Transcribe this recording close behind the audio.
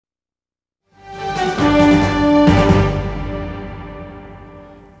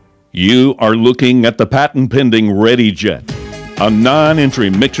You are looking at the patent-pending ReadyJet, a non-entry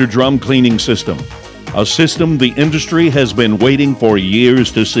mixer drum cleaning system, a system the industry has been waiting for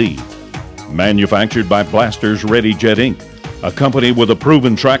years to see. Manufactured by Blasters ReadyJet Inc., a company with a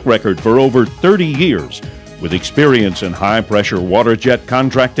proven track record for over 30 years, with experience in high-pressure water jet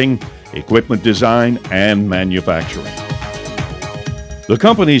contracting, equipment design, and manufacturing. The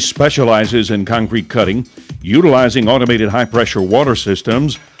company specializes in concrete cutting, utilizing automated high-pressure water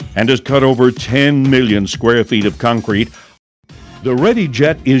systems, and has cut over 10 million square feet of concrete. The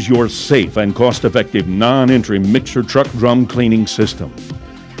ReadyJet is your safe and cost-effective non-entry mixer truck drum cleaning system.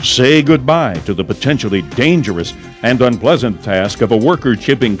 Say goodbye to the potentially dangerous and unpleasant task of a worker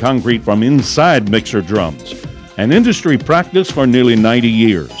chipping concrete from inside mixer drums, an industry practice for nearly 90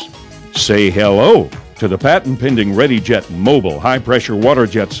 years. Say hello to the patent-pending ReadyJet mobile high-pressure water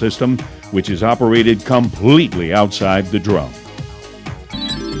jet system, which is operated completely outside the drum.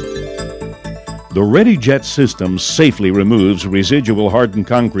 The ReadyJet system safely removes residual hardened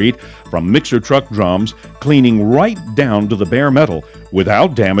concrete from mixer truck drums, cleaning right down to the bare metal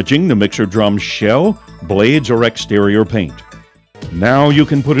without damaging the mixer drum's shell, blades, or exterior paint. Now you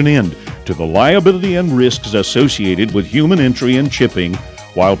can put an end to the liability and risks associated with human entry and chipping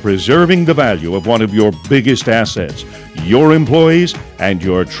while preserving the value of one of your biggest assets, your employees and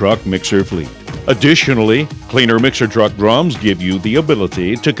your truck mixer fleet. Additionally, cleaner mixer truck drums give you the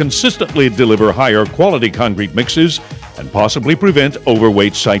ability to consistently deliver higher quality concrete mixes and possibly prevent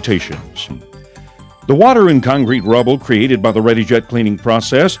overweight citations. The water and concrete rubble created by the ReadyJet cleaning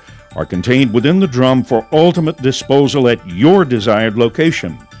process are contained within the drum for ultimate disposal at your desired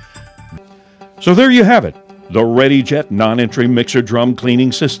location. So there you have it, the ReadyJet non-entry mixer drum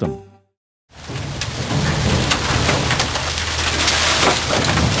cleaning system.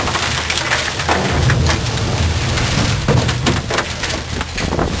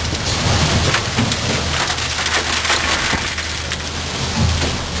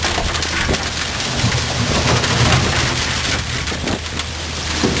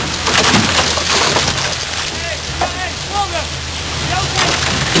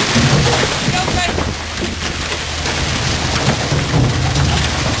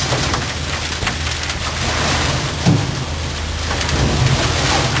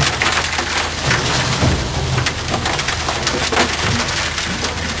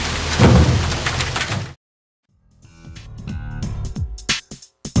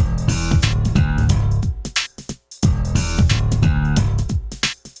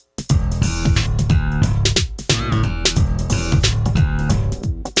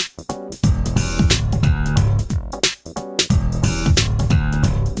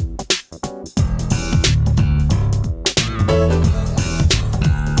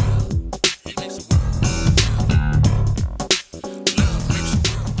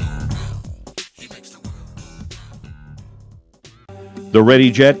 The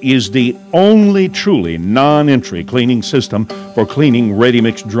ReadyJet is the only truly non-entry cleaning system for cleaning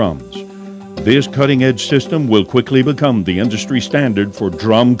ready-mix drums. This cutting-edge system will quickly become the industry standard for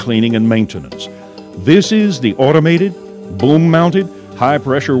drum cleaning and maintenance. This is the automated, boom-mounted,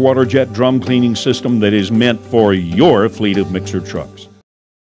 high-pressure water jet drum cleaning system that is meant for your fleet of mixer trucks.